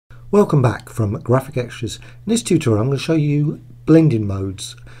Welcome back from Graphic Extras. In this tutorial I'm going to show you blending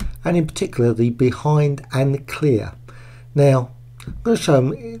modes, and in particular the behind and clear. Now I'm going to show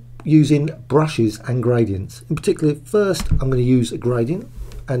them using brushes and gradients. In particular, first I'm going to use a gradient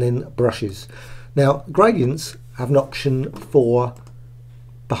and then brushes. Now gradients have an option for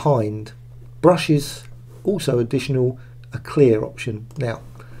behind, brushes also additional a clear option. Now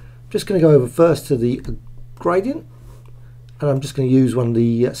I'm just going to go over first to the gradient, and I'm just going to use one of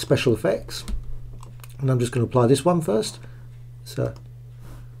the special effects, and I'm just going to apply this one first. So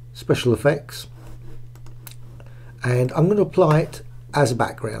special effects, and I'm going to apply it as a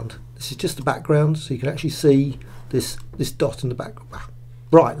background. This is just a background, so you can actually see this dot in the back,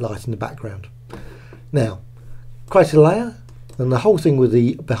 bright light in the background. Now create a layer, and the whole thing with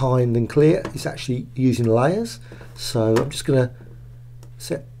the behind and clear is actually using layers. So I'm just going to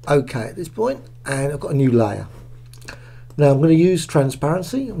set OK at this point, and I've got a new layer. Now I'm going to use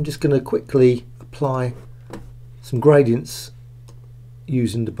transparency. I'm just going to quickly apply some gradients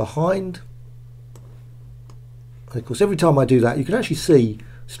using the behind. And of course, every time I do that, you can actually see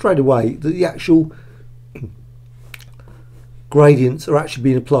straight away that the actual gradients are actually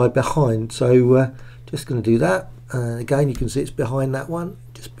being applied behind. So just going to do that. Again, you can see it's behind that one,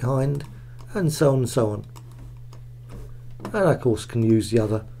 just behind, and so on and so on. And I, of course, can use the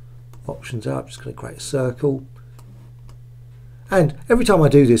other options out. I'm just going to create a circle. And every time I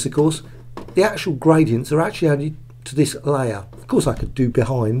do this, of course, the actual gradients are actually added to this layer. Of course, I could do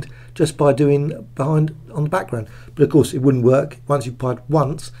behind just by doing behind on the background, but of course it wouldn't work. Once you've applied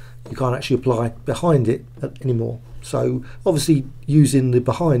once, you can't actually apply behind it anymore. So obviously using the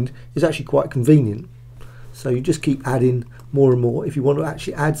behind is actually quite convenient. So you just keep adding more and more if you want to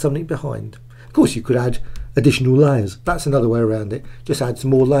actually add something behind. Of course, you could add additional layers. That's another way around it. Just add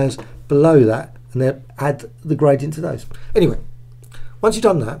some more layers below that and then add the gradient to those. Anyway, once you've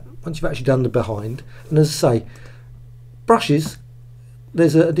done that, once you've actually done the behind, and as I say, brushes,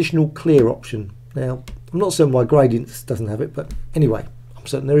 there's an additional clear option. Now, I'm not certain why gradients doesn't have it, but anyway, I'm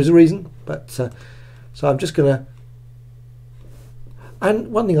certain there is a reason. But so I'm just going to. And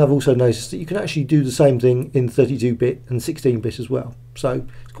one thing I've also noticed that you can actually do the same thing in 32-bit and 16-bit as well. So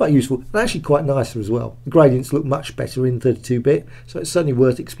it's quite useful and actually quite nicer as well. The gradients look much better in 32-bit, so it's certainly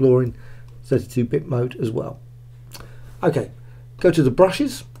worth exploring 32-bit mode as well. Okay, go to the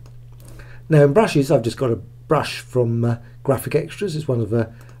brushes. Now in brushes, I've just got a brush from Graphic Extras. It's one of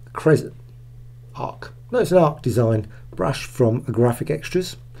a arc. No, it's an arc design brush from a Graphic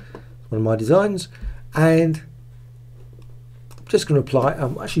Extras. It's one of my designs, and just going to apply it.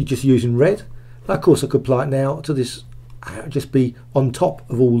 I'm actually just using red. Now, of course, I could apply it now to this, just be on top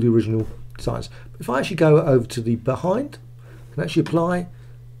of all the original designs. But if I actually go over to the behind, I can actually apply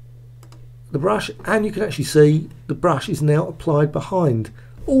the brush, and you can actually see the brush is now applied behind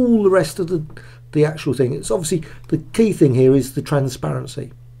all the rest of the actual thing. It's obviously the key thing here is the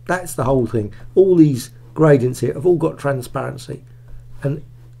transparency. That's the whole thing. All these gradients here have all got transparency, and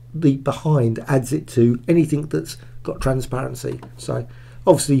the behind adds it to anything that's got transparency. So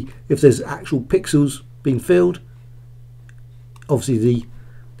obviously if there's actual pixels being filled, obviously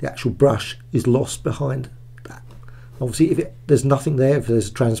the actual brush is lost behind that. Obviously if there's nothing there, if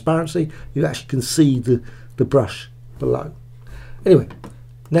there's transparency, you actually can see the brush below. Anyway,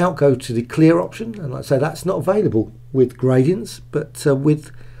 now go to the clear option, and like I say, that's not available with gradients, but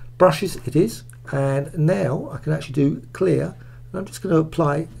with brushes it is. And now I can actually do clear, and I'm just going to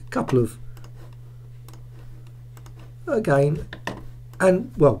apply a couple of again,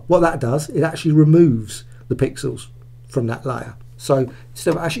 and well, what that does, it actually removes the pixels from that layer. So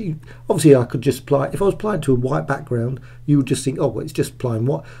instead of actually, obviously I could just apply, if I was applying to a white background, you would just think, oh well, it's just applying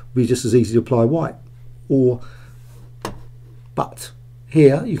white, it would be just as easy to apply white. But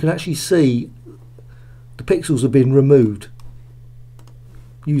here you can actually see the pixels have been removed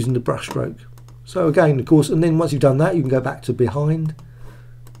using the brush stroke. So again, of course, and then once you've done that, you can go back to behind,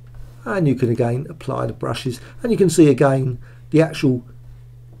 and you can again apply the brushes, and you can see again the actual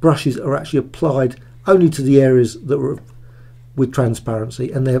brushes are actually applied only to the areas that were with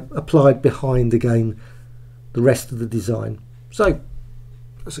transparency, and they're applied behind again the rest of the design. So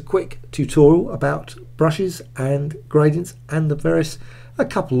that's a quick tutorial about brushes and gradients and a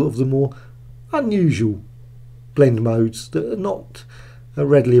couple of the more unusual blend modes that are not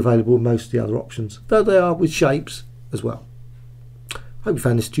readily available in most of the other options, though they are with shapes as well. Hope you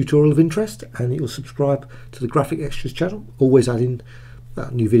found this tutorial of interest, and you'll subscribe to the Graphic Extras channel, always adding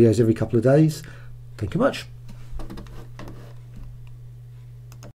new videos every couple of days. Thank you much.